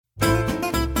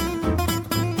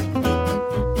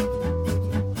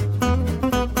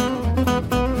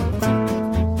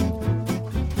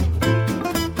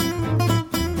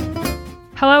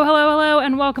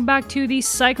welcome back to the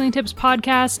Cycling Tips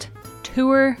Podcast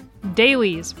Tour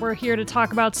Dailies. We're here to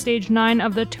talk about Stage 9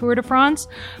 of the Tour de France.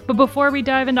 But before we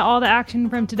dive into all the action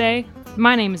from today,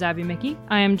 my name is Abby Mickey.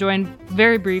 I am joined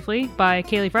very briefly by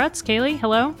Kaylee Frutz. Kaylee,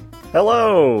 hello.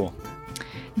 Hello.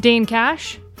 Dane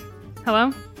Cash.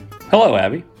 Hello. Hello,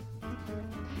 Abby.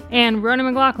 And Ronan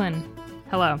McLaughlin.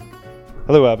 Hello.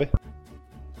 Hello, Abby.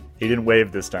 He didn't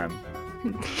wave this time.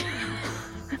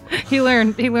 He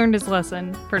learned his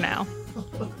lesson for now.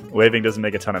 Waving doesn't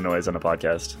make a ton of noise on a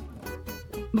podcast.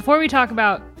 Before we talk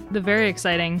about the very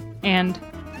exciting and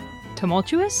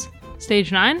tumultuous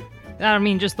Stage 9, I don't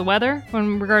mean just the weather,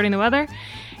 when regarding the weather,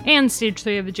 and Stage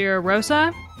 3 of the Giro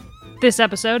Rosa, this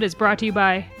episode is brought to you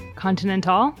by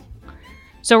Continental.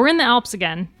 So we're in the Alps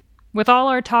again. With all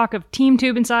our talk of Team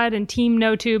Tube Inside and Team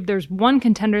No Tube, there's one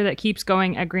contender that keeps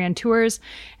going at Grand Tours,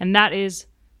 and that is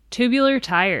tubular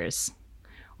tires.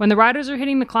 When the riders are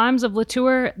hitting the climbs of Le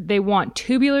Tour, they want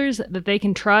tubulars that they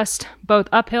can trust, both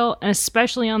uphill and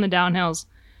especially on the downhills.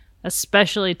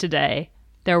 Especially today.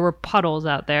 There were puddles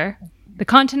out there. The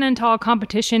Continental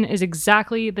competition is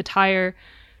exactly the tire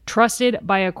trusted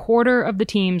by a quarter of the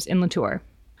teams in Le Tour.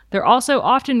 They're also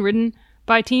often ridden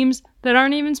by teams that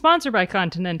aren't even sponsored by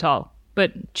Continental,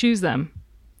 but choose them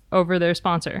over their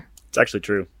sponsor. It's actually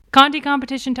true. Conti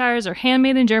competition tires are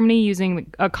handmade in Germany using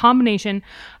a combination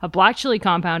of black chili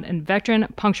compound and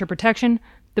Vectran puncture protection.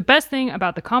 The best thing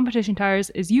about the competition tires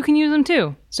is you can use them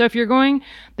too. So if you're going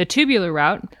the tubular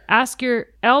route, ask your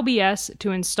LBS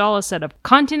to install a set of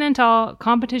Continental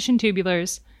competition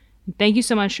tubulars. Thank you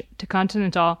so much to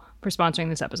Continental for sponsoring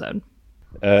this episode.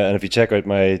 And if you check out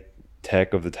my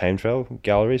Tech of the Time Trial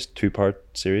Galleries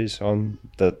 2-part series on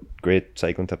the great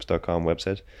cyclingtips.com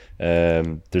website,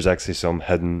 there's actually some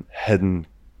hidden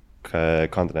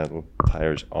Continental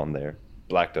tires on there,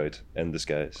 blacked out in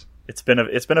disguise. It's been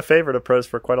a favorite of pros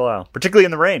for quite a while, particularly in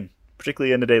the rain,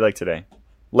 particularly in a day like today.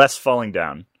 Less falling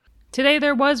down. Today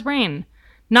there was rain.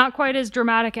 Not quite as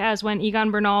dramatic as when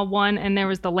Egan Bernal won and there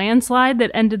was the landslide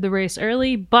that ended the race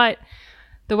early, but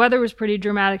the weather was pretty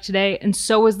dramatic today, and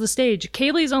so was the stage.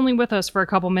 Kaylee's only with us for a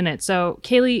couple minutes, so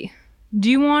Kaylee, do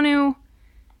you want to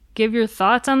give your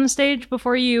thoughts on the stage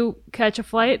before you catch a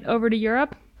flight over to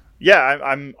Europe? Yeah,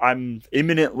 I'm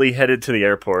imminently headed to the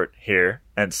airport here,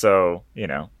 and so,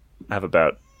 I have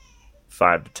about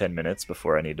 5 to 10 minutes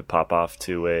before I need to pop off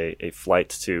to a flight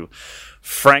to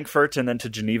Frankfurt and then to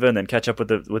Geneva and then catch up with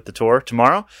the tour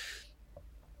tomorrow.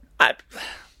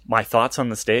 My thoughts on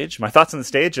the stage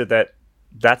are that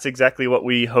that's exactly what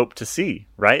we hope to see,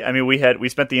 right? I mean, we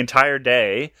spent the entire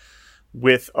day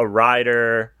with a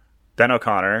rider, Ben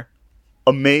O'Connor.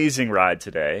 Amazing ride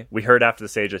today. We heard after the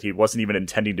stage that he wasn't even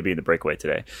intending to be in the breakaway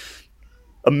today.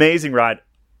 Amazing ride.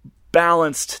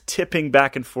 Balanced, tipping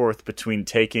back and forth between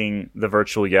taking the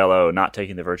virtual yellow, not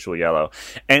taking the virtual yellow.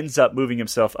 Ends up moving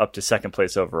himself up to second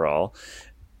place overall.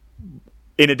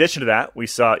 In addition to that, we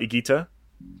saw Higuita.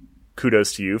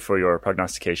 Kudos to you for your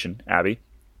prognostication, Abby.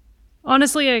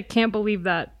 Honestly, I can't believe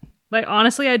that.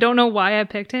 Honestly, I don't know why I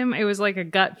picked him. It was like a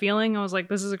gut feeling. I was like,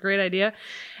 this is a great idea.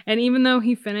 And even though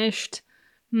he finished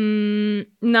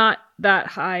not that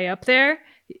high up there,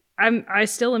 I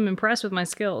still am impressed with my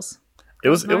skills. It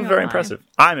was very impressive.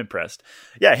 I'm impressed.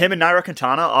 Yeah, him and Nairo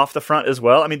Quintana off the front as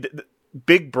well. I mean, the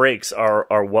big breaks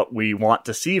are what we want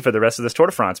to see for the rest of this Tour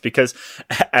de France, because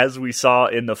as we saw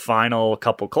in the final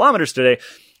couple kilometers today,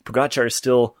 Pogačar is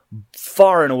still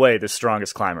far and away the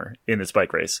strongest climber in this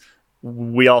bike race.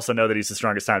 We also know that he's the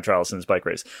strongest time trialist in this bike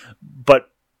race. But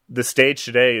the stage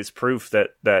today is proof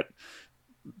that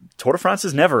Tour de France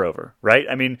is never over, right?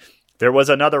 I mean, there was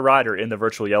another rider in the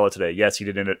virtual yellow today. Yes, he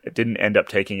didn't end up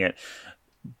taking it.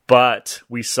 But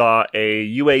we saw a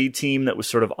UAE team that was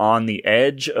sort of on the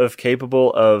edge of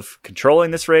capable of controlling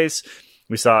this race.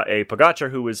 We saw a Pogačar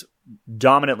who was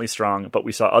dominantly strong, but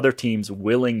we saw other teams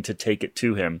willing to take it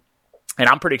to him. And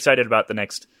I'm pretty excited about the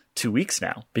next 2 weeks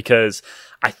now, because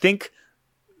I think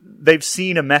they've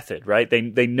seen a method, right?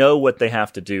 They know what they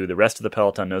have to do. The rest of the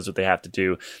peloton knows what they have to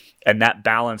do. And that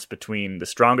balance between the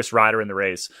strongest rider in the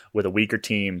race with a weaker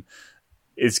team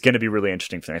is going to be really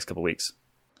interesting for the next couple of weeks.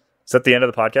 Is that the end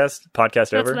of the podcast?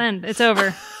 Podcast over? That's the end. It's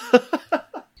over.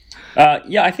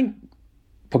 Yeah, I think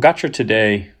Pogačar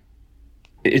today,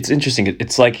 it's interesting.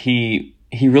 It's like he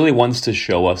really wants to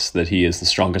show us that he is the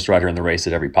strongest rider in the race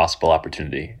at every possible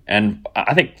opportunity. And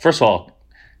I think, first of all,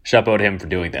 chapeau to him for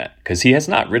doing that, because he has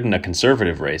not ridden a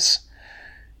conservative race.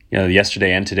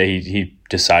 Yesterday and today, he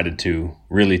decided to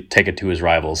really take it to his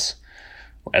rivals,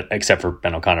 except for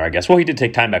Ben O'Connor, I guess. Well, he did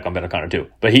take time back on Ben O'Connor too,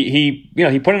 but he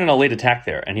put in a late attack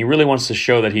there, and he really wants to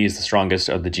show that he is the strongest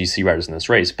of the GC riders in this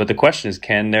race. But the question is,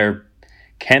 can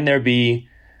there be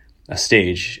a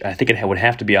stage, I think it would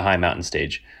have to be a high mountain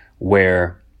stage,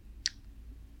 where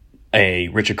a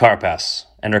Richard Carapaz,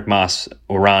 Enric Mas,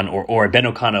 Oran, or Ben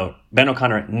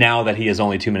O'Connor, now that he is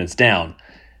only 2 minutes down,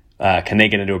 can they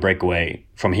get into a breakaway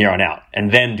from here on out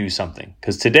and then do something?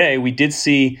 Because today we did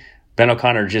see Ben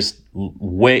O'Connor just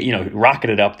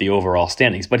rocketed up the overall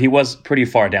standings, but he was pretty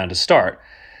far down to start.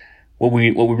 What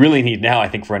we really need now, I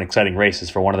think, for an exciting race is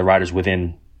for one of the riders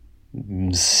within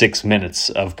 6 minutes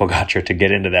of Pogacar to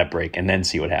get into that break and then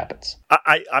see what happens.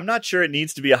 I'm not sure it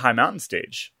needs to be a high mountain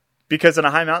stage, because in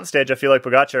a high mountain stage, I feel like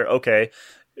Pogacar, okay,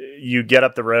 you get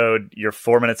up the road, you're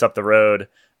 4 minutes up the road,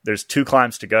 there's 2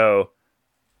 climbs to go,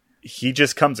 he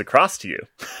just comes across to you,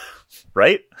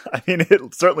 right? I mean,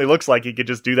 it certainly looks like he could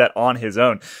just do that on his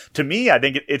own. To me, I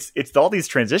think it's all these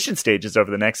transition stages over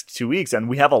the next 2 weeks, and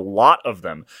we have a lot of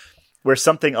them where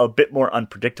something a bit more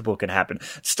unpredictable can happen.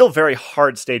 Still very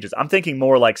hard stages. I'm thinking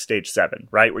more like stage 7,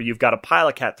 right? Where you've got a pile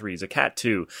of Cat 3s, a Cat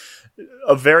 2,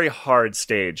 a very hard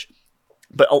stage.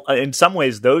 But in some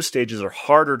ways, those stages are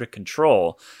harder to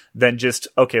control than just,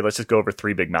 okay, let's just go over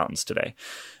 3 big mountains today.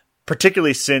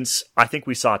 Particularly since I think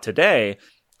we saw today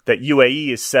that UAE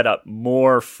is set up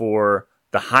more for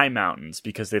the high mountains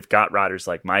because they've got riders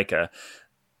like Micah.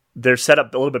 They're set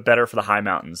up a little bit better for the high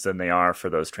mountains than they are for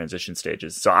those transition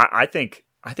stages. So I think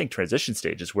transition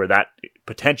stages where that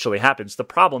potentially happens. The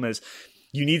problem is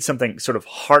you need something sort of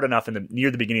hard enough near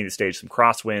the beginning of the stage, some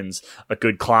crosswinds, a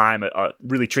good climb, a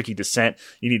really tricky descent.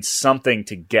 You need something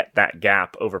to get that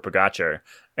gap over Pogacar,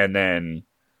 and then.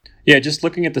 Yeah, just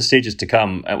looking at the stages to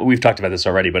come, we've talked about this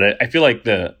already, but I feel like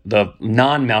the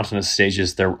non-mountainous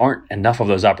stages, there aren't enough of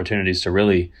those opportunities to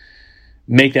really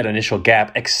make that initial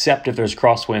gap, except if there's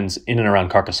crosswinds in and around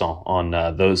Carcassonne on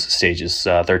those stages,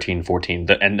 13, 14.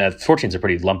 And 14 is a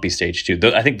pretty lumpy stage too.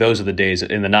 I think those are the days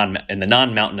in the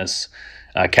non-mountainous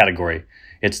category.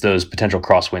 It's those potential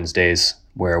crosswinds days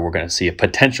where we're going to see a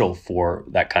potential for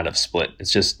that kind of split.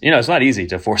 It's just, it's not easy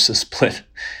to force a split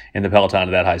in the peloton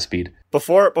at that high speed.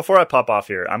 Before I pop off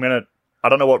here, I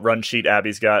don't know what run sheet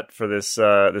Abby's got for this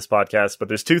podcast, but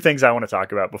there's 2 things I want to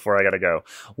talk about before I got to go.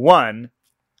 One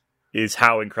is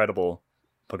how incredible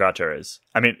Pogacar is.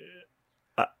 I mean,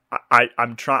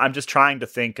 I'm just trying to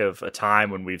think of a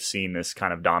time when we've seen this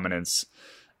kind of dominance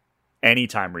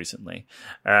anytime recently.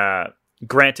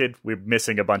 Granted, we're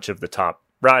missing a bunch of the top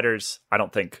riders. I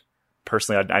don't think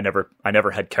personally, I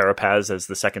never had Carapaz as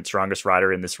the second strongest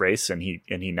rider in this race, and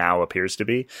he now appears to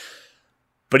be.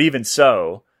 But even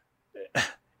so,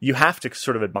 you have to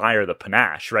sort of admire the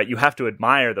panache, right? You have to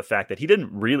admire the fact that he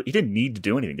didn't need to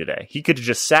do anything today. He could have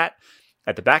just sat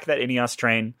at the back of that Ineos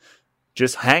train,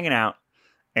 just hanging out,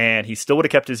 and he still would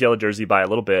have kept his yellow jersey by a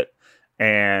little bit.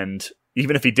 And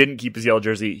even if he didn't keep his yellow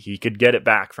jersey, he could get it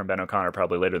back from Ben O'Connor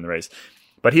probably later in the race.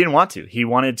 But he didn't want to. He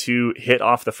wanted to hit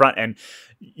off the front. And,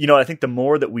 I think the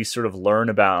more that we sort of learn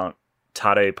about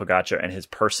Tadej Pogacar and his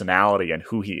personality and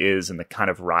who he is and the kind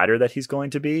of rider that he's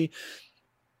going to be,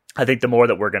 I think the more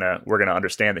that we're gonna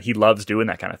understand that he loves doing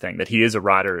that kind of thing, that he is a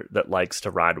rider that likes to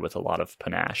ride with a lot of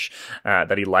panache,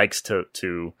 that he likes to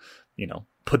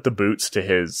put the boots to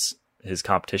his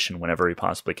competition whenever he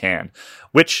possibly can,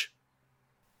 which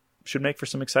should make for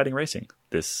some exciting racing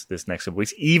this next couple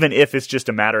weeks, even if it's just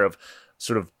a matter of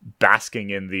sort of basking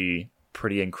in the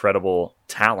pretty incredible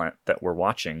talent that we're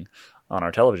watching on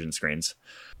our television screens.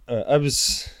 I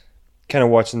was kind of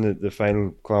watching the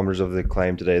final kilometers of the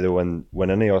climb today, though, when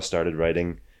Ineos started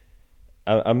riding.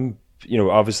 I'm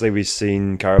obviously we've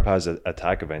seen Carapaz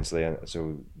attack eventually, and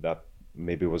so that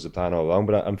maybe was the plan all along,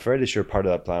 but I'm fairly sure part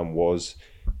of that plan was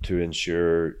to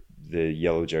ensure the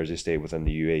yellow jersey stayed within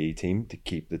the UAE team, to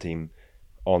keep the team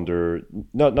under,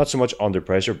 not so much under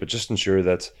pressure, but just ensure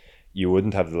that you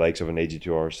wouldn't have the likes of an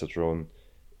AG2R Citroën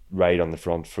right on the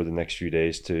front for the next few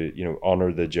days to,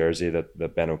 honour the jersey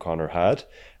that Ben O'Connor had.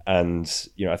 And,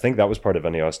 I think that was part of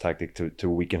Ineos' tactic to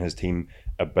weaken his team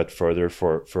a bit further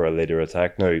for a later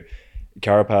attack. Now,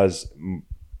 Carapaz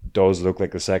does look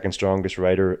like the second strongest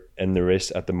rider in the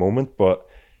race at the moment, but,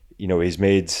 he's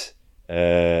made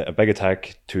a big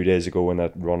attack 2 days ago in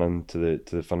that run-in to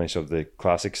the finish of the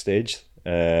classic stage.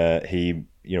 He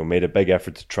made a big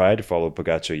effort to try to follow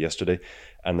Pogacar yesterday,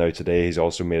 and now today he's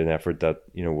also made an effort that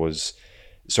was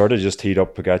sort of just teed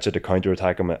up Pogacar to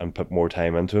counter-attack him and put more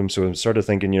time into him. So I'm sort of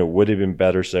thinking, would he have been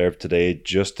better served today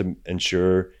just to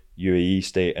ensure UAE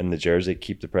stay in the jersey,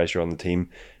 keep the pressure on the team?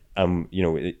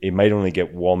 He might only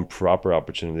get one proper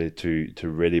opportunity to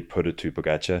really put it to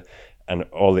Pogacar, and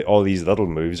all these little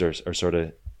moves are sort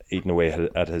of eating away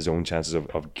at his own chances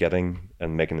of getting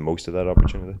and making the most of that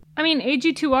opportunity. I mean,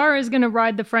 AG2R is going to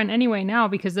ride the front anyway now,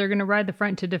 because they're going to ride the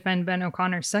front to defend Ben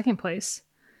O'Connor's second place.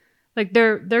 Like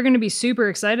they're going to be super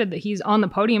excited that he's on the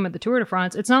podium at the Tour de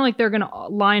France. It's not like they're going to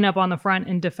line up on the front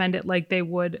and defend it like they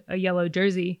would a yellow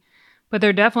jersey, but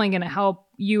they're definitely going to help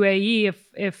UAE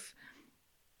if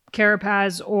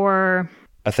Carapaz or...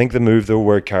 I think the move though,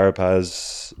 where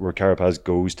Carapaz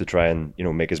goes to try and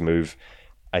make his move,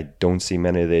 I don't see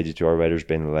many of the AG2R riders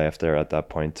being left there at that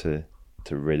point to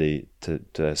really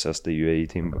assist the UAE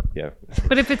team. But yeah.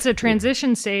 But if it's a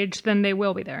transition stage, then they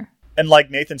will be there. And like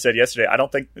Nathan said yesterday, I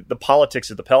don't think the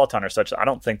politics of the peloton are such that I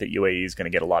don't think that UAE is going to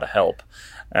get a lot of help,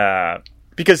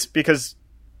 because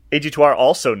AG2R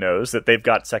also knows that they've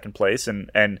got second place,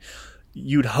 and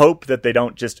you'd hope that they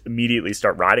don't just immediately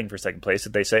start riding for second place.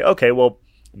 That they say, okay, well,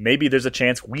 maybe there's a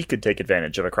chance we could take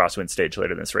advantage of a crosswind stage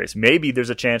later in this race. Maybe there's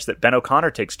a chance that Ben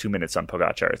O'Connor takes 2 minutes on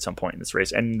Pogacar at some point in this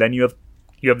race, and then you have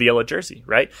the yellow jersey,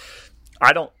 right?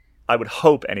 I would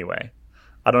hope anyway.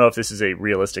 I don't know if this is a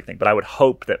realistic thing, but I would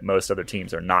hope that most other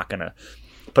teams are not going to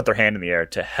put their hand in the air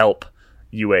to help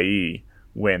UAE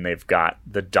when they've got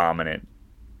the dominant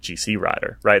GC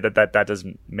rider, right? That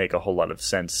doesn't make a whole lot of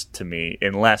sense to me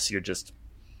unless you're just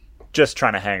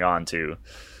trying to hang on to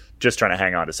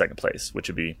second place, which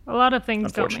would be a lot of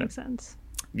things don't make sense.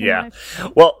 Yeah.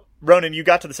 Well, Ronan, you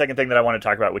got to the second thing that I want to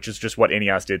talk about, which is just what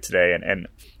Ineos did today. And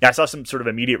I saw some sort of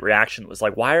immediate reaction that was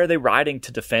like, why are they riding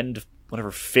to defend whatever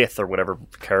fifth or whatever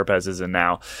Carapaz is in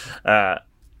now?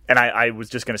 And I was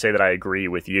just going to say that I agree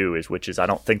with you, which is I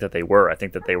don't think that they were. I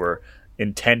think that they were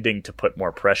intending to put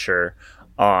more pressure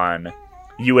on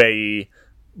UAE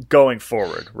going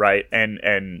forward, right?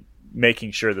 And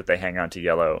making sure that they hang on to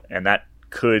yellow. And that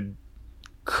could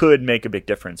make a big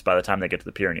difference by the time they get to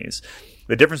the Pyrenees.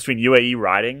 The difference between UAE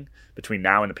riding between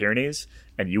now and the Pyrenees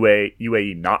and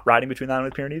UAE not riding between now and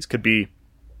the Pyrenees could be,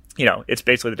 it's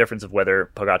basically the difference of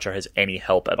whether Pogacar has any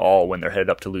help at all when they're headed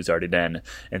up to Les Ardennes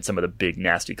and some of the big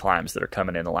nasty climbs that are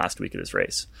coming in the last week of this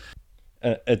race.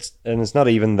 It's not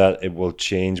even that it will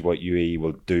change what UAE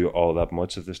will do all that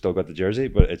much if they've still got the jersey,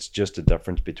 but it's just a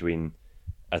difference between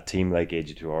a team like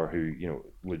AG2R who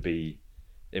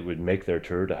it would make their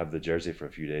tour to have the jersey for a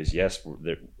few days. Yes,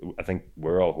 I think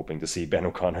we're all hoping to see Ben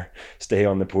O'Connor stay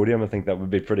on the podium. I think that would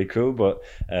be pretty cool. But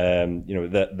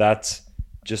that's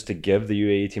just to give the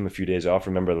UAE team a few days off.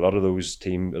 Remember, a lot of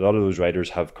those riders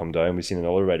have come down. We've seen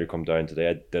another rider come down today.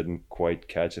 I didn't quite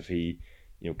catch if he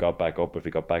got back up, if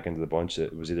he got back into the bunch.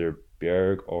 It was either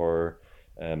Bjerg or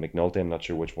McNulty. I'm not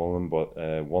sure which one of them, but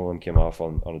one of them came off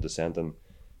on a descent and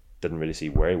didn't really see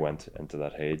where he went into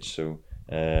that Hage. So.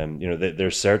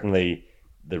 There's certainly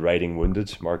the riding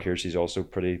wounded. Mark Hirschi's also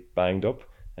pretty banged up,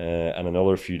 and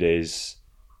another few days,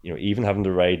 even having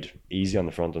to ride easy on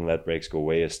the front and let brakes go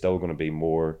away is still going to be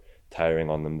more tiring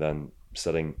on them than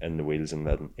sitting in the wheels and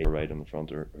letting a ride on the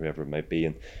front or whoever it might be.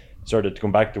 And sort of to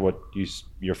come back to what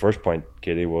your first point,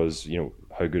 Katie, was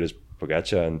how good is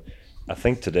Pogacar, and I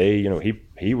think today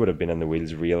he would have been in the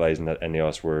wheels realizing that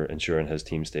Ineos were ensuring his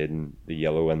team stayed in the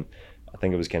yellow, and I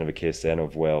think it was kind of a case then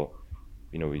of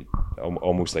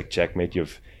almost like checkmate. You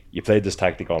played this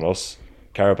tactic on us,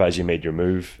 Carapaz. You made your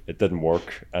move, it didn't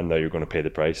work, and now you're going to pay the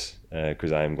price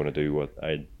because I'm going to do what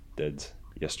I did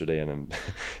yesterday, and I'm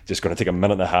just going to take a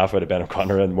minute and a half out of Ben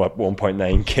O'Connor in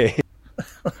 1.9k.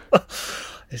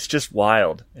 It's just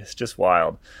wild.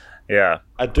 Yeah,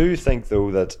 I do think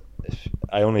though that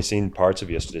I only seen parts of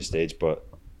yesterday's stage, but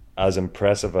as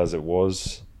impressive as it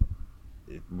was,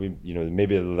 we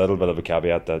maybe a little bit of a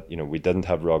caveat that we didn't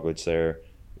have Roglic there,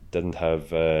 didn't have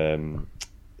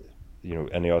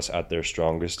Ineos at their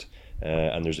strongest,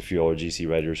 and there's a few other GC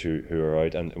riders who are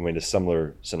out, and we're in a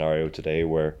similar scenario today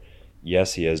where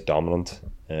yes, he is dominant,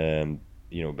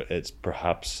 but it's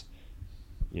perhaps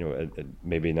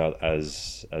maybe not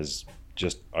as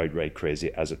just outright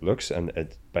crazy as it looks, and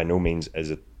it by no means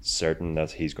is it certain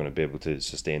that he's going to be able to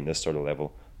sustain this sort of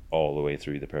level all the way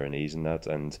through the Pyrenees and that.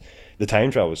 And the time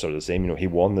trial was sort of the same. He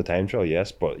won the time trial,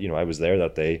 yes, but I was there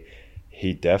that day.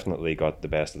 He definitely got the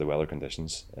best of the weather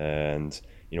conditions, and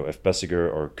if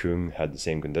Bissiger or Kung had the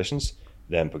same conditions,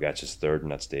 then Pogacar's third in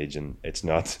that stage, and it's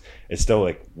still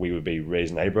like we would be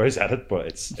raising eyebrows at it, but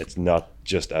it's not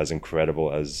just as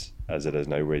incredible as it is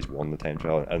now where he's won the time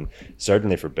trial. And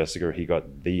certainly for Bissiger, he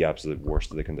got the absolute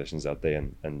worst of the conditions that day,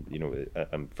 and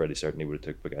I'm fairly certain he would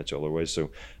have took Pogacar otherwise.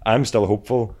 So I'm still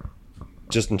hopeful,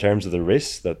 just in terms of the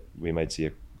race, that we might see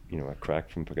a crack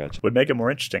from Pogacar. Would make it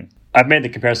more interesting. I've made the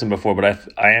comparison before, but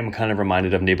I am kind of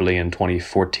reminded of Nibali in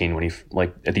 2014 when he,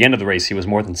 at the end of the race, he was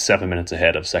more than 7 minutes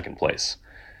ahead of second place.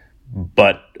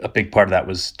 But a big part of that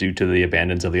was due to the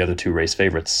abandons of the other two race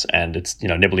favorites, and it's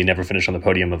Nibali never finished on the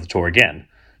podium of the Tour again.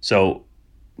 So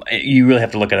you really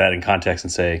have to look at that in context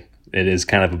and say it is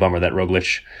kind of a bummer that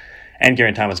Roglic and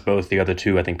Geraint Thomas, both the other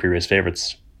two, I think, previous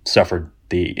favorites, suffered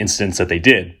the incidents that they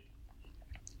did.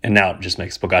 And now it just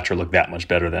makes Pogacar look that much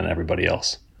better than everybody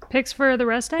else. Picks for the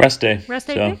rest day? Rest day. Rest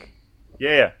day So, pick?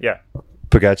 Yeah.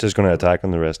 Pogacar's going to attack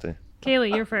on the rest day.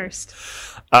 Kaylee, you're first.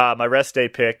 My rest day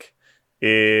pick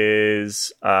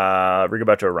is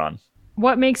Rigoberto Urán.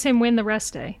 What makes him win the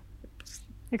rest day?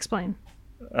 Explain.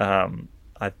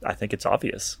 I think it's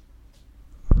obvious.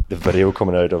 The video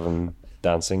coming out of him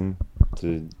dancing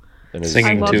to in his,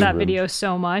 Singing I love too. that video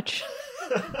so much.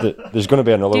 There's going to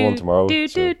be another one tomorrow. Do,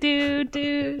 so- do,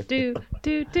 do, do,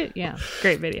 do, do. Yeah,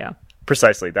 great video.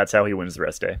 Precisely. That's how he wins the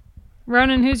rest day.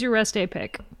 Ronan, who's your rest day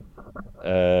pick?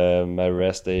 My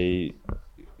rest day.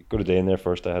 Go to Dane there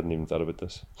first. I hadn't even thought about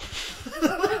this.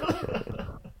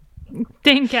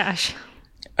 Dane Cash.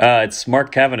 It's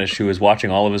Mark Cavendish, who is watching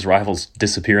all of his rivals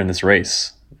disappear in this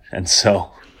race. And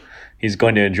so he's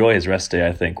going to enjoy his rest day,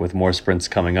 I think, with more sprints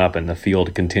coming up and the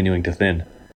field continuing to thin.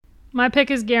 My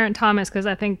pick is Geraint Thomas because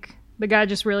I think the guy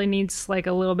just really needs like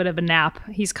a little bit of a nap.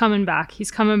 He's coming back.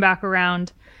 He's coming back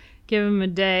around. Give him a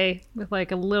day with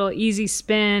like a little easy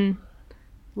spin.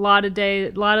 A lot of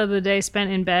the day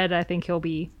spent in bed. I think he'll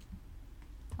be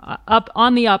up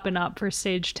and up for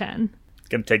stage 10.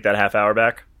 Gonna take that half hour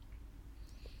back.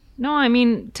 No, I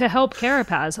mean to help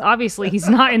Carapaz. Obviously, he's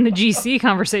not in the GC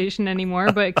conversation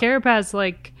anymore, but Carapaz,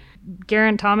 like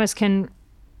Geraint Thomas, can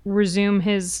resume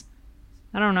his,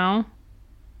 I don't know,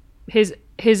 his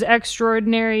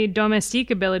extraordinary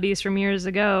domestique abilities from years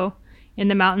ago in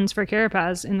the mountains for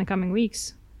Carapaz in the coming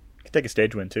weeks. Could take a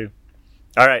stage win too.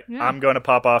 All right, Yeah. I'm going to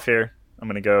pop off here. I'm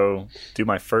going to go do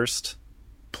my first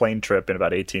plane trip in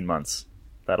about 18 months.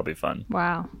 That'll be fun.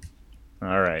 Wow.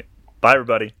 All right. Bye,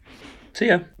 everybody. See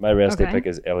ya. My rest day Okay. pick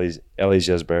is Elie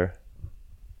Gisbert,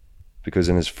 because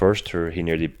in his first tour he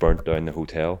nearly burnt down the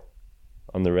hotel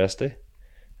on the rest day.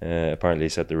 Apparently he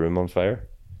set the room on fire.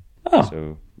 Oh,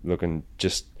 So looking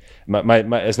just my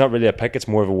it's not really a pick. It's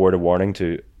more of a word of warning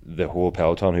to the whole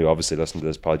peloton who obviously listen to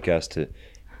this podcast to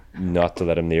not to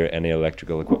let him near any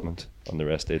electrical equipment on the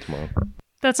rest day tomorrow.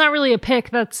 That's not really a pick.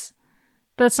 That's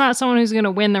not someone who's going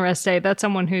to win the rest day. That's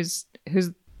someone who's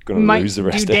Going to might lose the do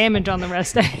rest day. damage on the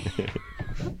rest day.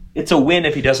 it's a win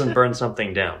if he doesn't burn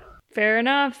something down. Fair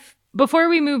enough. Before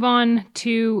we move on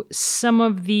to some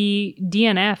of the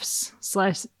DNFs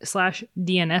slash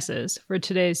DNSs for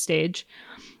today's stage,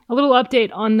 a little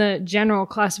update on the general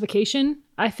classification,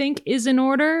 I think, is in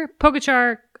order.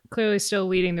 Pogacar clearly still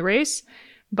leading the race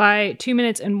by 2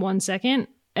 minutes and 1 second.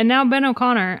 And now Ben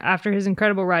O'Connor, after his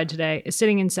incredible ride today, is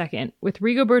sitting in second with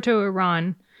Rigoberto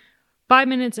Urán 5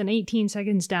 minutes and 18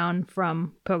 seconds down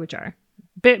from Pogacar.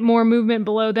 Bit more movement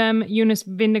below them. Jonas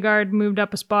Vingegaard moved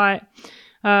up a spot.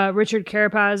 Richard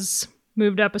Carapaz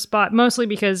moved up a spot, mostly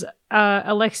because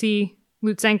Alexei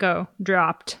Lutsenko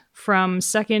dropped from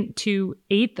second to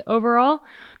 8th overall.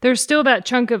 There's still that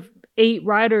chunk of 8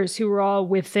 riders who were all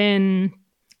within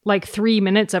like 3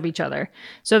 minutes of each other.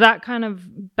 So that kind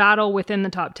of battle within the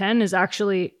top 10 is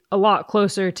actually a lot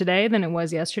closer today than it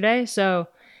was yesterday. So,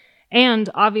 and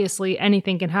obviously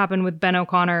anything can happen with Ben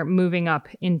O'Connor moving up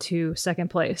into second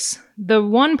place. The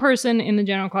one person in the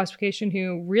general classification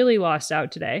who really lost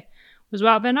out today was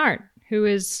Wout van Aert, who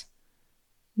is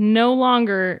no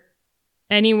longer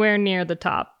anywhere near the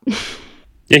top.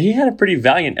 Yeah, he had a pretty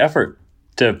valiant effort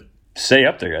to stay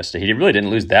up there yesterday. He really didn't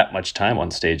lose that much time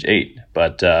on stage 8,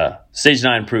 but stage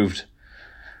 9 proved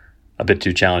a bit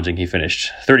too challenging. He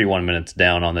finished 31 minutes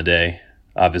down on the day.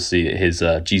 Obviously, his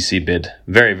GC bid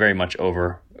very, very much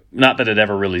over. Not that it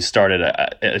ever really started.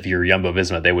 If you're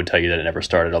Jumbo-Visma, they would tell you that it never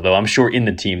started, although I'm sure in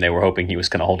the team they were hoping he was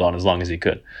going to hold on as long as he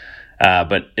could.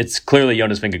 But it's clearly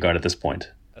Jonas Vingegaard at this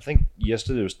point. I think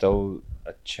yesterday there was still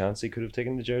a chance he could have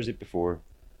taken the jersey before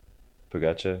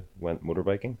Pogacar went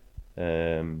motorbiking.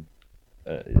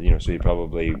 So he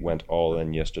probably went all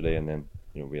in yesterday and then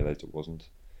realized it wasn't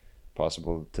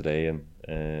possible today.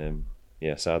 And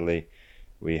sadly,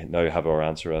 we now have our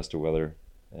answer as to whether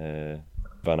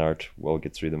Van Aert will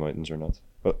get through the mountains or not.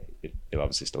 Well, he'll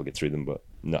obviously still get through them, but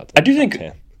not. I do think.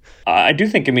 10. I do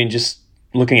think. I mean, just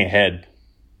looking ahead,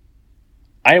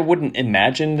 I wouldn't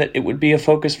imagine that it would be a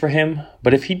focus for him.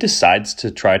 But if he decides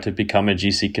to try to become a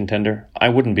GC contender, I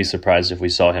wouldn't be surprised if we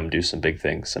saw him do some big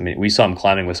things. I mean, we saw him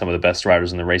climbing with some of the best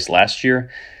riders in the race last year.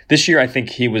 This year, I think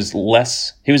he was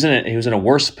less. He was in a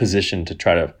worse position to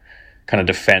try to kind of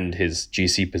defend his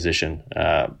GC position.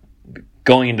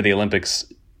 Going into the Olympics,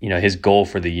 his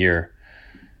goals for the year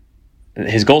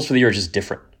are just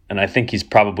different. And I think his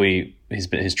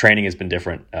training has been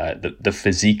different. The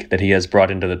physique that he has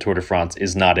brought into the Tour de France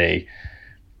is not a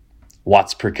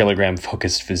watts per kilogram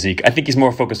focused physique. I think he's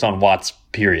more focused on watts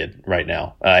period right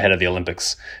now, ahead of the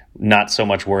Olympics. Not so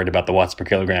much worried about the watts per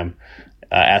kilogram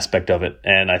aspect of it.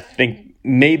 And I think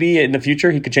maybe in the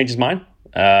future he could change his mind,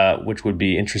 which would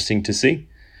be interesting to see.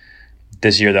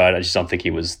 This year, though, I just don't think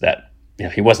he was that.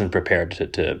 He wasn't prepared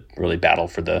to really battle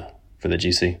for the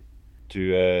GC.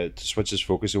 To switch his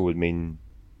focus, it would mean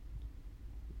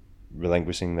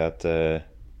relinquishing that, or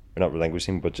not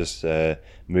relinquishing, but just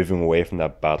moving away from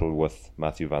that battle with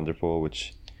Mathieu van der Poel,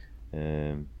 which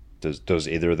does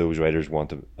either of those riders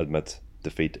want to admit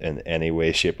defeat in any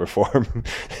way, shape, or form?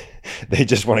 They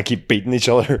just want to keep beating each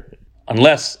other.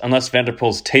 Unless Van der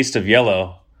Poel's taste of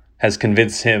yellow has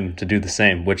convinced him to do the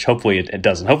same, which hopefully it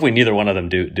doesn't. Hopefully neither one of them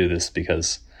do this,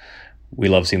 because we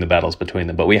love seeing the battles between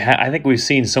them. But I think we've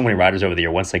seen so many riders over the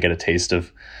year, once they get a taste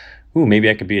of, ooh, maybe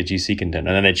I could be a GC contender,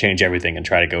 and then they change everything and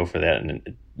try to go for that. And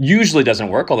it usually doesn't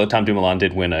work, although Tom Dumoulin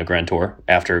did win a Grand Tour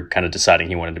after kind of deciding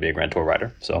he wanted to be a Grand Tour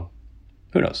rider. So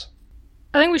who knows?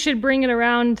 I think we should bring it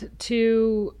around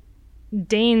to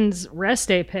Dane's rest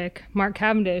day pick, Mark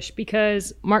Cavendish,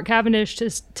 because Mark Cavendish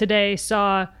today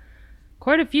saw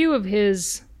quite a few of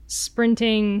his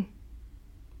sprinting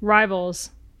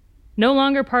rivals no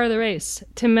longer part of the race.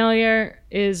 Tim Merlier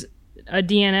is a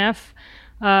DNF.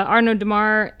 Arnaud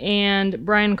Démare and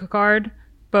Brian Coquard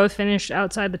both finished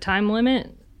outside the time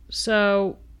limit.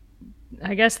 So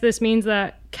I guess this means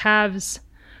that Cav's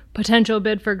potential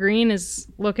bid for green is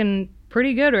looking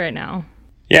pretty good right now.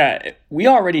 Yeah, we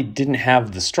already didn't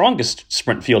have the strongest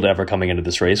sprint field ever coming into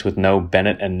this race, with no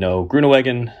Bennett and no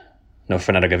Groenewegen, no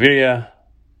Fernando Gaviria.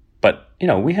 But,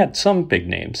 we had some big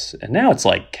names. And now it's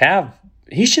like Cav,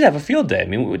 he should have a field day. I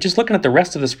mean, just looking at the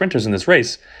rest of the sprinters in this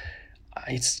race,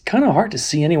 it's kind of hard to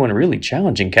see anyone really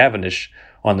challenging Cavendish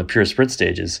on the pure sprint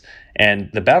stages. And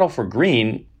the battle for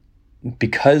green,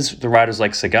 because the riders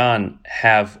like Sagan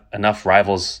have enough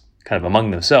rivals kind of among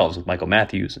themselves, with Michael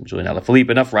Matthews and Julian Alaphilippe,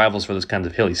 enough rivals for those kinds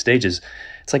of hilly stages,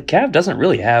 it's like Cav doesn't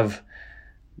really have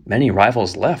many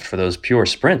rivals left for those pure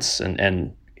sprints.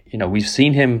 And we've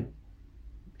seen him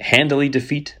handily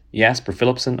defeat Jasper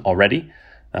Philipsen already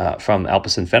from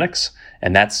Alpecin-Fenix,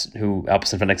 and that's who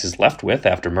Alpecin-Fenix is left with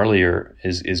after Merlier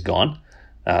is gone.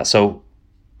 So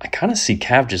I kind of see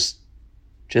Cav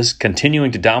just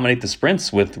continuing to dominate the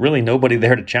sprints with really nobody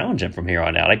there to challenge him from here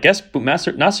on out. I guess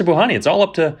Nasser Bouhanni. It's all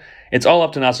up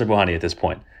to Nasser Bouhanni at this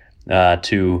point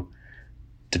to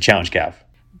challenge Cav.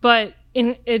 But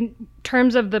in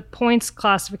terms of the points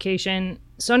classification,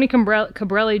 Sonny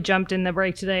Cabrelli jumped in the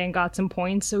break today and got some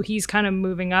points, so he's kind of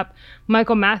moving up.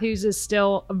 Michael Matthews is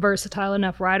still a versatile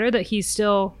enough rider that he's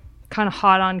still kind of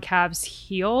hot on Cav's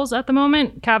heels at the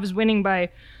moment. Cav's winning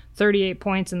by 38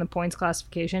 points in the points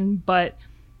classification, but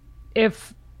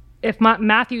if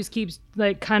Matthews keeps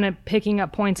kind of picking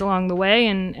up points along the way,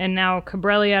 and now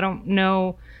Cabrelli, I don't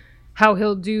know how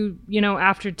he'll do,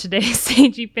 after today's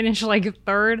stage. He finished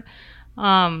third,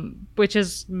 which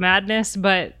is madness,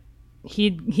 but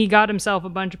he got himself a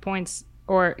bunch of points,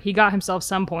 or he got himself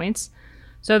some points.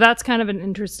 So that's kind of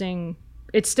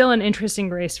it's still an interesting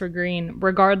race for green,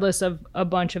 regardless of a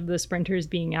bunch of the sprinters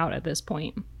being out at this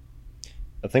point.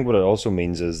 I think what it also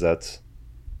means is that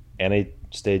any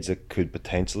stage that could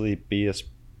potentially be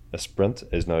a sprint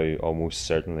is now almost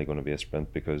certainly going to be a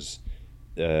sprint, because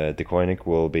De Koenig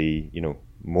will be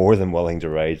more than willing to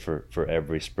ride for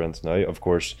every sprint now. Of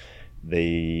course,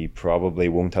 they probably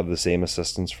won't have the same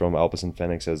assistance from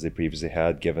Alpecin-Fenix as they previously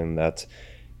had, given that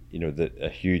a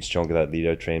huge chunk of that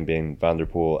lead-out train, being Van der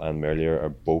Poel and Merlier, are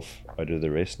both out of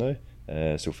the race now.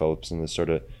 So Philipsen is sort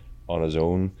of on his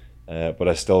own, but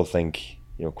I still think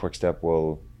Quick-Step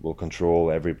will control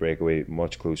every breakaway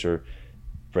much closer,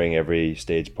 bring every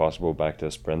stage possible back to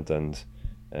a sprint, and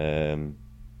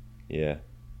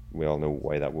we all know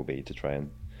why that will be, to try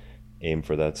and aim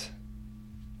for that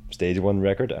stage 1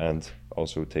 record and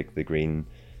also take the green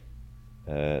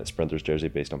sprinter's jersey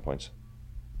based on points.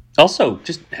 Also,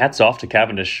 just hats off to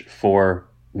Cavendish for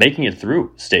making it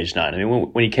through stage 9. I mean,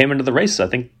 when he came into the race, I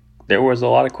think there was a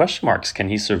lot of question marks. Can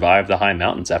he survive the high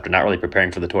mountains after not really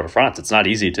preparing for the Tour de France? It's not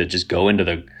easy to just go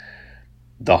into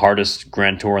the hardest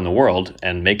Grand Tour in the world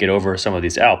and make it over some of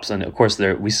these Alps. And of course,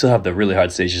 we still have the really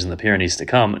hard stages in the Pyrenees to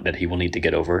come that he will need to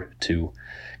get over to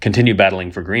continue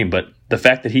battling for green. But the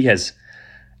fact that he has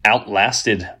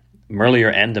outlasted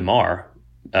Merlier and Démare,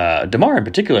 Démare in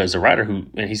particular is a rider who,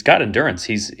 and he's got endurance.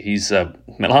 He's a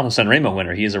Milano Sanremo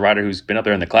winner. He is a rider who's been up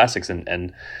there in the classics,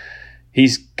 and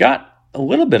he's got a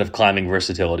little bit of climbing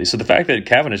versatility. So the fact that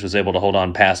Cavendish was able to hold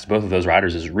on past both of those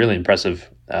riders is really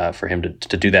impressive for him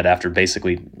to do that after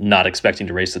basically not expecting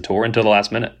to race the Tour until the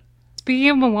last minute. Speaking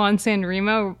of Milan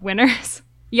Sanremo winners,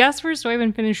 Jasper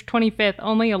Stuyven finished 25th,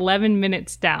 only 11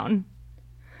 minutes down.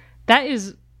 That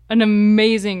is an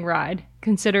amazing ride,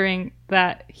 considering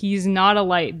that he's not a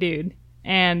light dude.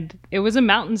 And it was a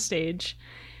mountain stage.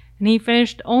 And he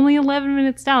finished only 11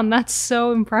 minutes down. That's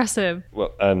so impressive.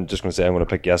 Well, I'm just going to say I'm going to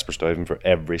pick Jasper Stuyven for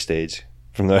every stage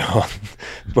from now on.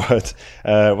 But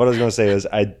what I was going to say is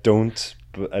I don't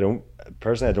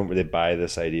really buy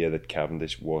this idea that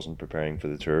Cavendish wasn't preparing for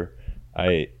the Tour.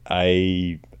 I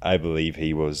believe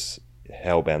he was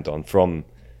hell bent on from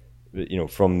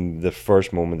the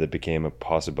first moment it became a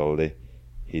possibility.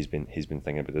 He's been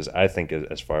thinking about this. I think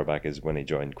as far back as when he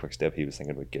joined Quickstep, he was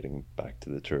thinking about getting back to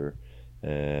the Tour.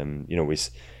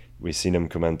 We seen him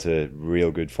come into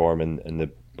real good form in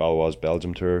the Baloise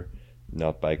Belgium Tour,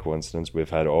 not by coincidence. We've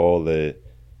had all the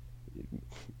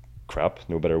crap,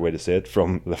 no better way to say it,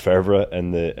 from Lefevre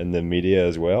in the media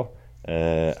as well.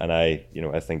 And I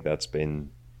think that's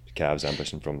been Cav's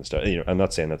ambition from the start. I'm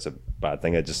not saying that's a bad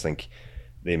thing. I just think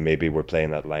they maybe were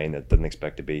playing that line that didn't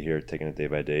expect to be here, taking it day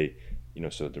by day.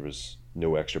 So there was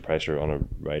no extra pressure on a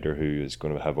rider who is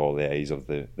going to have all the eyes of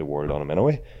the world on him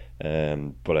anyway.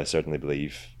 But I certainly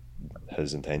believe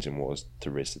his intention was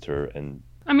to race the Tour. And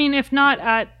I mean, if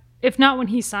not when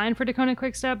he signed for Deceuninck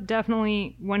Quickstep,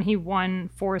 definitely when he won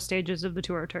 4 stages of the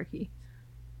Tour of Turkey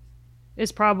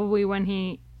is probably when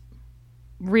he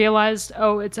realized,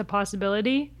 oh, it's a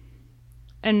possibility.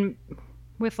 And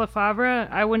with Lefevre,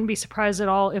 I wouldn't be surprised at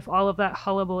all if all of that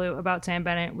hullabaloo about Sam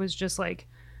Bennett was just like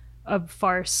a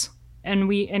farce. And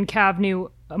Cav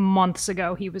knew months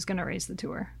ago he was going to race the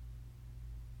Tour.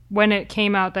 When it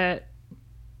came out that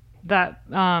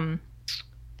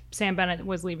Sam Bennett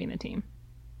was leaving the team.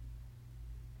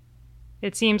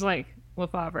 It seems like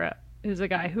Lefevre is a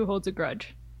guy who holds a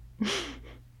grudge.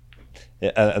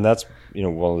 Yeah, and that's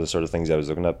one of the sort of things I was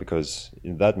looking at, because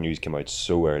that news came out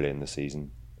so early in the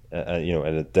season,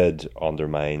 and it did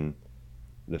undermine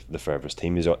Lefevre's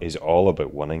team. He's all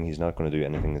about winning. He's not going to do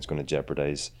anything that's going to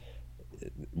jeopardize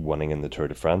winning in the Tour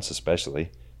de France,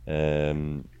 especially.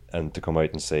 And to come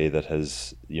out and say that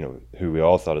his, who we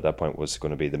all thought at that point was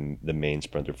going to be the main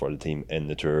sprinter for the team in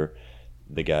the Tour,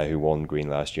 the guy who won Green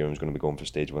last year and was going to be going for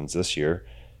stage wins this year,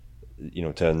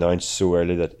 to announce so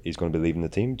early that he's going to be leaving the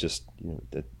team, just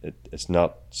it's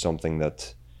not something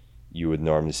that you would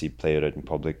normally see played out in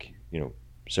public.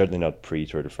 Certainly not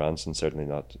pre-Tour de France, and certainly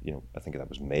not. I think that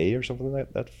was May or something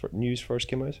like that. News first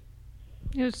came out.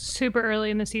 It was super early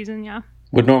in the season, yeah.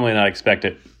 Would normally not expect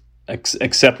it,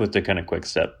 except with Deceuninck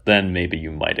Quickstep. Then maybe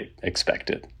you might expect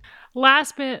it.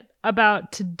 Last bit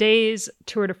about today's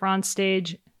Tour de France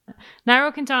stage.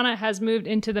 Nairo Quintana has moved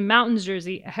into the Mountains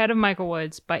jersey ahead of Michael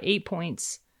Woods by 8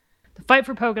 points. The fight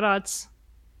for polka dots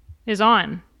is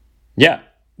on. Yeah,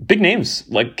 big names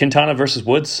like Quintana versus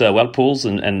Woods, Wout Poels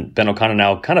and Ben O'Connor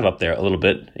now kind of up there a little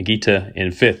bit. Higuita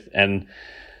in 5th. And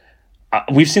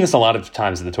we've seen this a lot of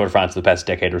times in the Tour de France the past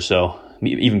decade or so,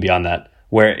 even beyond that,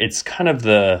 where it's kind of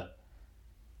the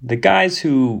guys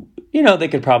who, they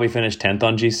could probably finish 10th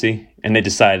on GC, and they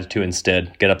decide to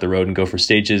instead get up the road and go for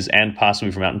stages and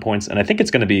possibly for mountain points. And I think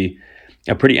it's going to be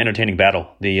a pretty entertaining battle,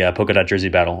 the polka dot jersey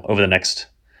battle, over the next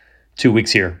 2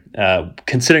 weeks here,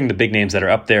 considering the big names that are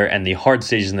up there and the hard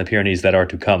stages in the Pyrenees that are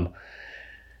to come.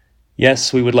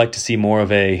 Yes, we would like to see more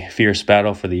of a fierce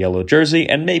battle for the yellow jersey,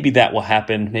 and maybe that will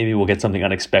happen. Maybe we'll get something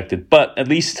unexpected, but at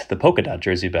least the polka dot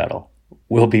jersey battle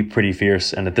will be pretty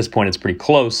fierce, and at this point it's pretty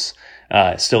close.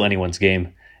 Still anyone's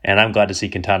game. And I'm glad to see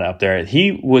Quintana up there.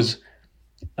 He was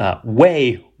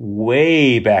way,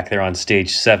 way back there on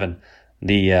stage 7,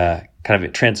 the kind of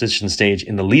a transition stage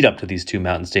in the lead up to these 2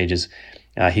 mountain stages.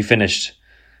 He finished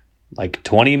like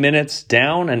 20 minutes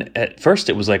down. And at first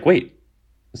it was like, wait,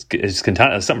 is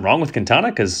something wrong with Quintana?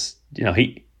 Because,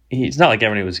 he's not like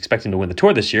everybody was expecting to win the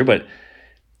Tour this year, but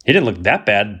he didn't look that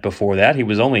bad before that. He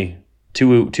was only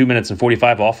 2 minutes and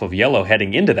 45 off of yellow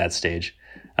heading into that stage.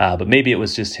 But maybe it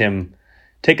was just him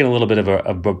taking a little bit of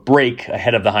a break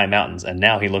ahead of the high mountains, and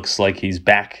now he looks like he's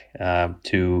back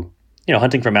to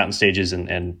hunting for mountain stages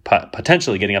and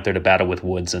potentially getting up there to battle with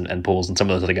Woods and Poels and some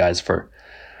of those other guys for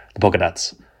the polka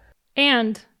dots.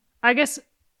 And I guess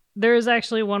there is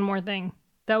actually one more thing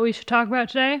that we should talk about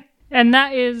today, and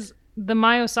that is the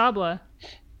Mayo Sabla.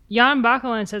 Jan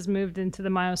Bakelants has moved into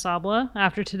the Mayo Sabla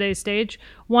after today's stage,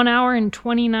 1 hour and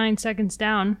 29 seconds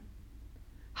down.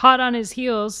 Hot on his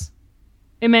heels,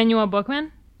 Emmanuel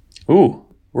Buchmann. Ooh,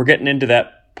 we're getting into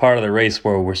that part of the race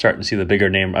where we're starting to see the bigger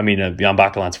name. I mean, Jan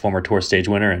Bakelants, former Tour stage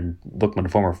winner, and Buchmann,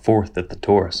 former 4th at the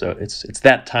Tour. So it's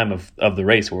that time of the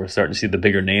race where we're starting to see the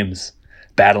bigger names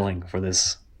battling for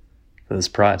this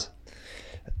prize.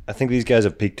 I think these guys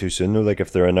have peaked too soon though. Like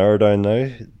if they're an hour down now,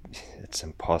 it's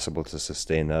impossible to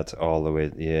sustain that all the way.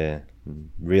 Yeah,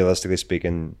 realistically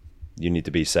speaking, you need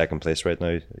to be second place right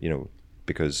now,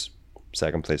 because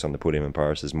second place on the podium in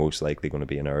Paris is most likely going to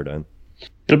be an hour down.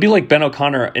 It'll be like Ben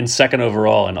O'Connor in second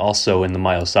overall and also in the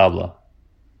Maillot Sable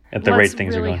at the rate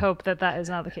things are going. Let's really hope that is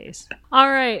not the case. All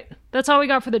right, that's all we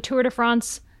got for the Tour de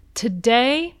France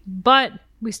today, but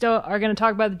we still are going to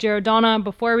talk about the Giro d'Anna.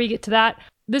 Before we get to that,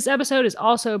 this episode is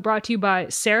also brought to you by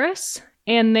Ceres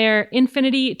and their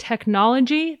Infinity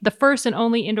technology, the first and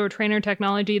only indoor trainer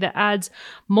technology that adds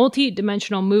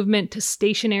multi-dimensional movement to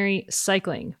stationary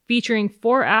cycling. Featuring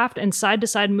fore, aft, and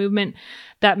side-to-side movement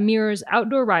that mirrors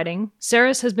outdoor riding,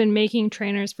 Ceres has been making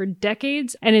trainers for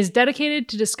decades and is dedicated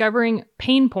to discovering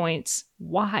pain points,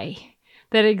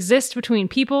 that exist between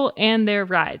people and their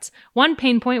rides. One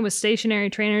pain point with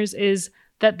stationary trainers is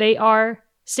that they are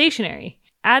stationary.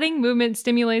 Adding movement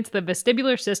stimulates the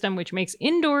vestibular system, which makes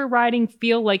indoor riding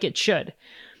feel like it should.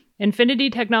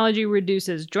 Infinity technology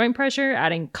reduces joint pressure,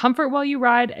 adding comfort while you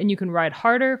ride, and you can ride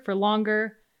harder for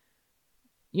longer,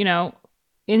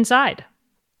 inside.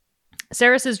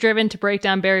 Ceres is driven to break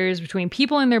down barriers between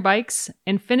people and their bikes.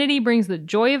 Infinity brings the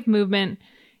joy of movement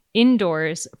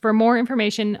indoors. For more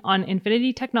information on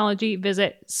Infinity technology,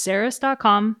 visit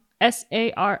Ceres.com,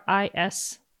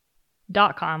 Saris.com.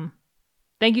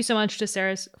 Thank you so much to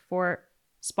Ceres for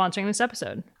sponsoring this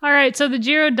episode. All right, so the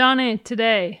Giro d'Anna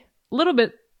today, a little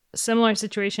bit similar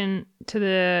situation to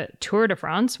the Tour de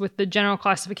France with the general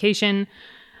classification.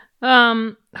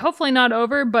 Hopefully not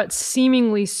over, but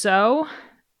seemingly so.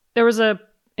 There was a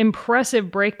impressive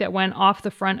break that went off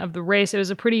the front of the race. It was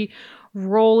a pretty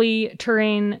rolly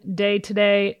terrain day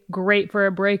today. Great for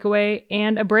a breakaway,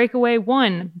 and a breakaway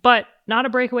won, but not a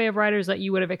breakaway of riders that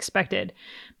you would have expected.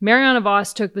 Marianne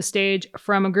Vos took the stage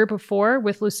from a group of 4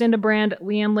 with Lucinda Brand,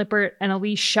 Leanne Lippert, and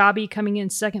Elise Chabi coming in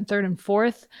second, third, and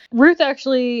fourth. Ruth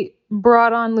actually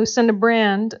brought on Lucinda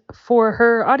Brand for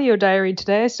her audio diary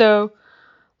today, so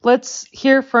let's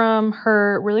hear from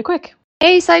her really quick.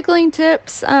 Hey, cycling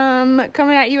tips.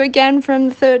 Coming at you again from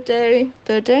the third day,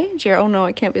 Giro. Oh no,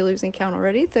 I can't be losing count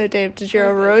already. Third day of the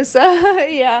Giro Rosa.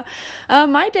 Yeah.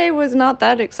 My day was not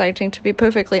that exciting, to be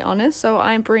perfectly honest. So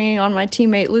I'm bringing on my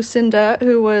teammate Lucinda,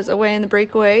 who was away in the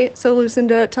breakaway. So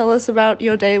Lucinda, tell us about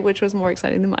your day, which was more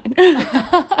exciting than mine.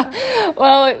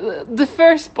 Well, the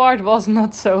first part was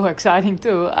not so exciting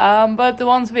too. But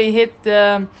once we hit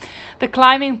the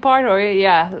climbing part,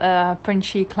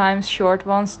 punchy climbs, short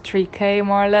ones, 3K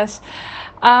more or less,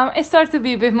 it started to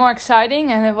be a bit more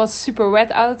exciting, and it was super wet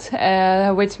out,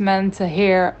 which meant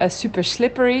here super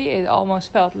slippery. It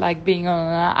almost felt like being on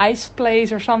an ice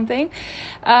place or something.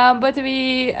 But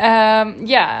we,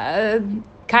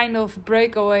 kind of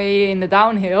breakaway in the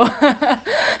downhill.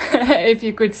 If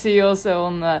you could see also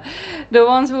on the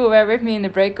ones who were with me in the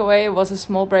breakaway, it was a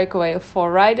small breakaway of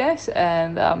 4 riders,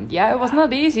 and it was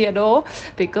not easy at all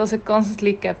because it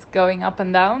constantly kept going up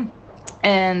and down.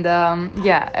 And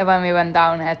when we went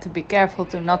down, I had to be careful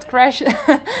to not crash.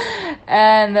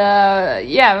 And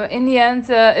in the end,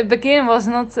 it beginning was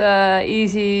not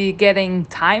easy getting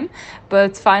time,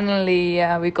 but finally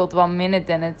we got 1 minute,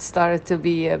 and it started to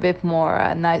be a bit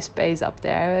more nice pace up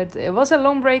there. It was a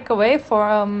long breakaway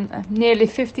for nearly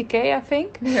 50k, I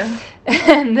think. Yeah.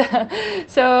 And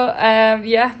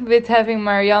with having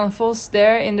Marianne Vos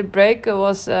there in the break, it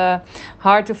was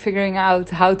hard to figuring out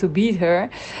how to beat her.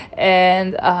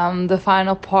 And the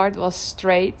final part was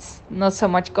straight, not so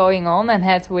much going on, and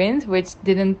had wind, which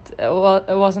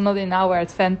was not in our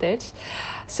advantage.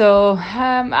 So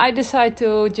I decided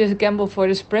to just gamble for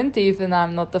the sprint, even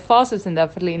I'm not the fastest and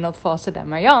definitely not faster than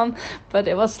Marianne, but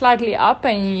it was slightly up,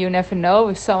 and you never know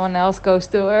if someone else goes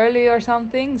too early or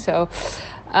something. So,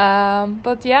 I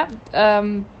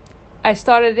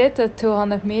started it at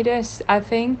 200 meters, I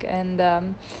think,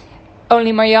 and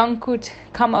only Marianne could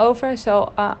come over,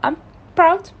 so I'm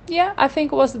proud. Yeah, I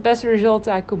think it was the best result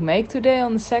I could make today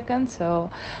on the second, so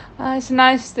it's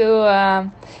nice to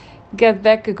get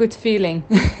back a good feeling.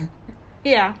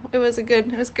 Yeah, it was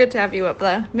good to have you up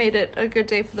there. Made it a good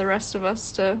day for the rest of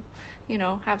us to,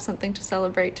 have something to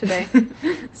celebrate today.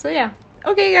 So yeah.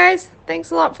 Okay guys,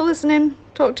 thanks a lot for listening.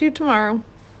 Talk to you tomorrow.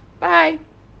 Bye.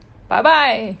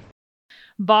 Bye-bye.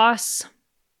 Vos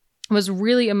was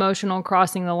really emotional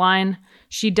crossing the line.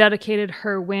 She dedicated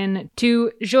her win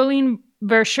to Jolien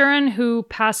Verschuren, who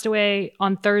passed away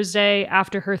on Thursday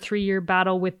after her 3-year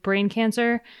battle with brain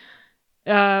cancer.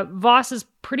 Vos is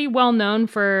pretty well known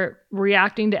for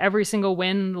reacting to every single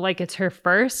win like it's her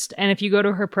first. And if you go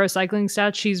to her pro cycling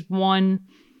stats, she's won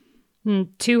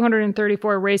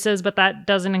 234 races, but that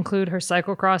doesn't include her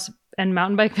cyclocross and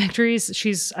mountain bike victories.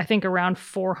 She's, I think, around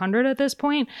 400 at this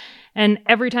point. And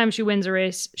every time she wins a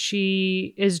race,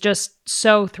 she is just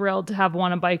so thrilled to have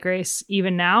won a bike race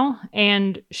even now.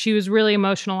 And she was really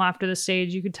emotional after the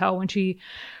stage. You could tell when she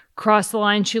crossed the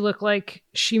line, she looked like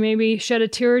she maybe shed a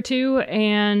tear or two.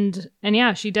 And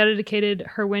yeah, she dedicated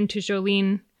her win to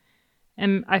Jolene.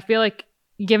 And I feel like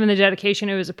given the dedication,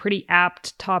 it was a pretty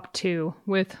apt top two,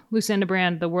 with Lucinda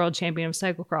Brand, the world champion of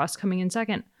cyclocross, coming in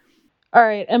second. All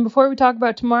right, and before we talk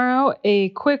about tomorrow, a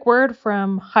quick word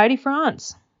from Heidi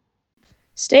Franz.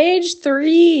 Stage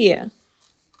 3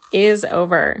 is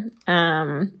over.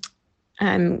 I'm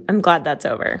glad that's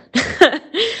over.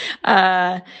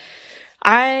 I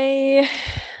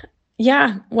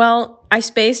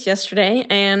spaced yesterday,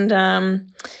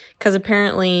 and because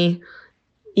apparently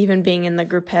even being in the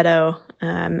gruppetto,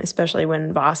 especially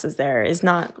when Voss is there, is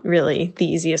not really the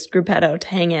easiest gruppetto to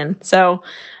hang in. So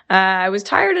I was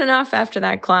tired enough after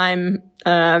that climb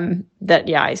that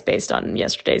I spaced on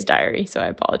yesterday's diary. So I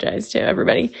apologize to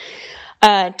everybody.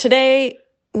 Today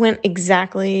went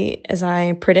exactly as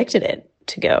I predicted it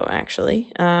to go,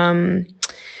 actually.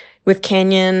 With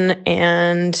Canyon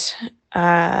and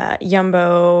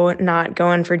Jumbo not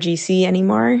going for GC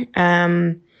anymore,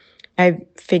 I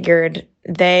figured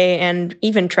they, and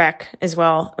even Trek as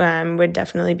well, would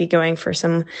definitely be going for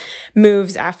some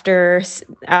moves after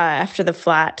the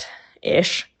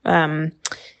flat-ish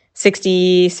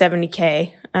 60,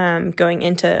 70K, going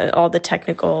into all the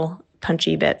technical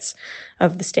punchy bits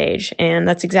of the stage. And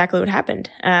that's exactly what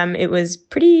happened. It was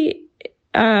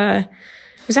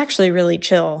actually really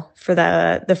chill for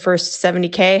the first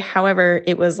 70K. However,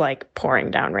 it was like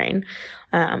pouring down rain,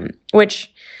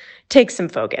 which takes some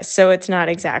focus. So it's not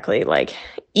exactly like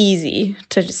easy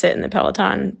to just sit in the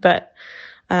Peloton, but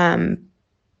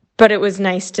it was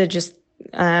nice to just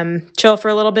chill for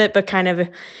a little bit, but kind of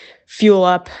fuel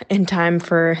up in time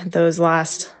for those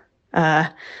last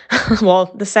the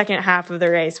second half of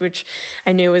the race, which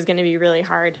I knew was going to be really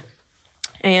hard.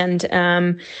 And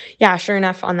sure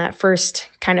enough, on that first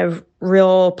kind of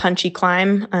real punchy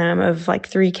climb of like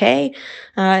 3K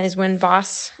is when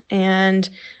Voss and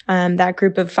that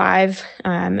group of 5,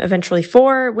 eventually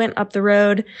 4, went up the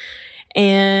road.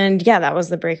 And that was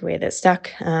the breakaway that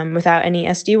stuck without any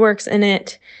SD works in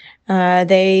it.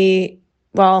 They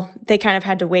kind of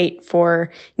had to wait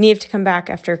for Niamh to come back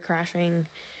after crashing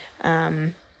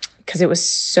because it was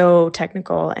so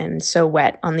technical and so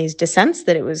wet on these descents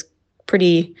that it was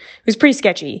pretty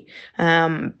sketchy.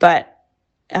 But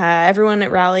everyone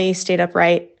at Rally stayed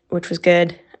upright, which was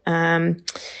good. I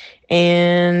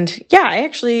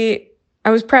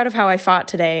was proud of how I fought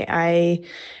today.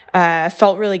 I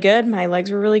felt really good. My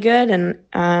legs were really good.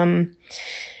 And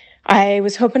I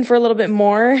was hoping for a little bit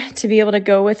more to be able to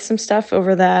go with some stuff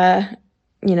over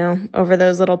over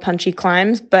those little punchy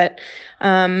climbs. But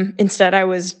instead I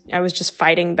was just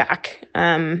fighting back.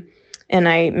 And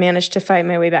I managed to fight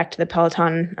my way back to the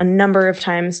Peloton a number of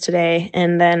times today,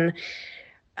 and then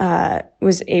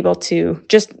was able to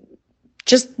just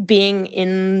being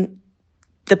in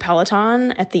the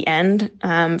Peloton at the end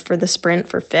for the sprint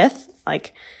for 5th,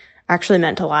 like, actually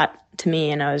meant a lot to me,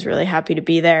 and I was really happy to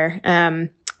be there. I'm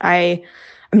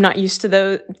not used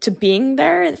to being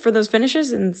there for those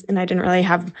finishes, and I didn't really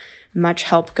have much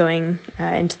help going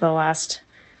into the last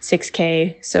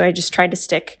 6K, so I just tried to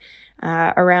stick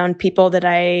around people that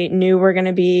I knew were going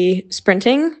to be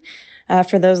sprinting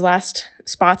for those last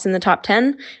spots in the top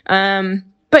 10.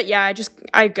 But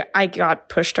I got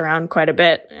pushed around quite a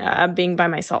bit, being by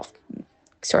myself,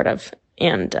 sort of.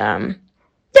 And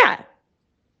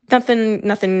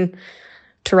nothing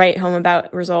to write home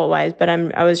about result-wise, but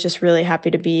I was just really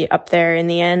happy to be up there in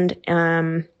the end,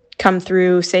 come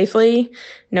through safely,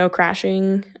 no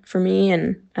crashing for me,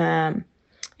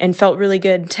 and felt really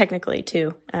good technically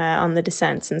too, on the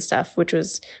descents and stuff, which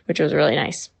was really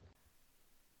nice.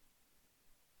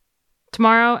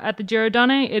 Tomorrow at the Giro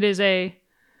Donne, it is a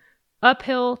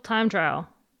uphill time trial.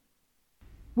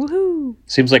 Woohoo!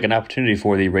 Seems like an opportunity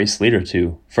for the race leader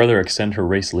to further extend her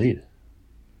race lead.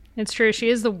 It's true. She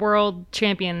is the world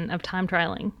champion of time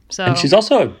trialing. And she's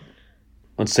also,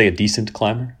 let's say, a decent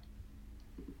climber.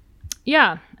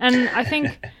 Yeah, and I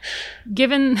think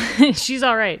given she's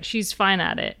all right, she's fine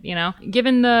at it,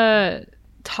 Given the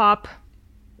top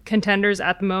contenders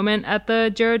at the moment at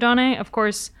the Giro Donne, of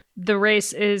course, the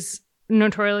race is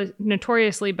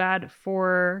notoriously bad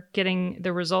for getting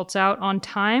the results out on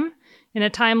time in a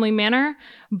timely manner,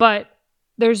 but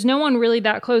there's no one really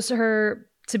that close to her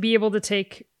to be able to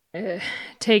take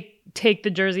the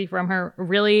jersey from her,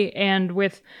 really. And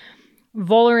with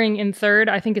Vollering in third.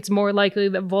 I think it's more likely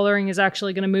that Vollering is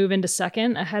actually going to move into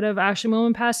second ahead of Ashley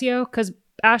Moolman-Pasio, because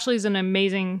Ashley's an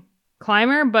amazing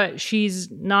climber, but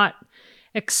she's not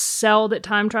excelled at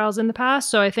time trials in the past.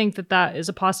 So I think that is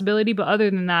a possibility. But other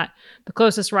than that, the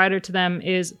closest rider to them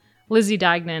is Lizzie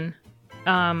Deignan.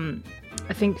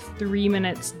 I think 3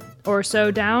 minutes or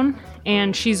so down.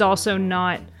 And she's also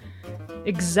not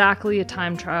exactly a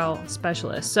time trial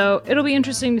specialist. So it'll be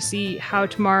interesting to see how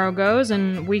tomorrow goes,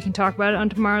 and we can talk about it on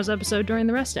tomorrow's episode during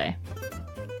the rest day.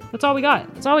 That's all we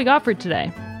got. That's all we got for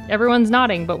today. Everyone's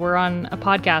nodding, but we're on a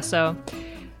podcast, so...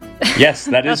 Yes,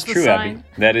 that is true, Abby.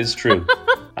 That is true.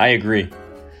 I agree.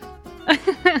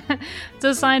 It's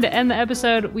a sign to end the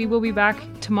episode. We will be back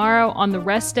tomorrow on the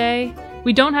rest day.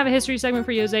 We don't have a history segment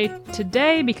for Jose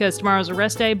today because tomorrow's a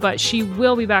rest day, but she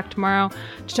will be back tomorrow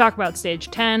to talk about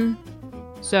stage 10.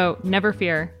 So never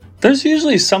fear. There's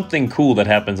usually something cool that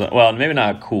happens. Well, maybe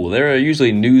not cool. There are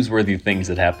usually newsworthy things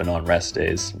that happen on rest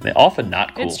days. They're often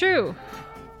not cool. It's true.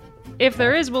 If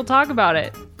there is, we'll talk about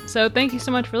it. So thank you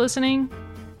so much for listening.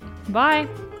 Bye.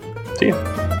 See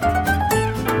ya.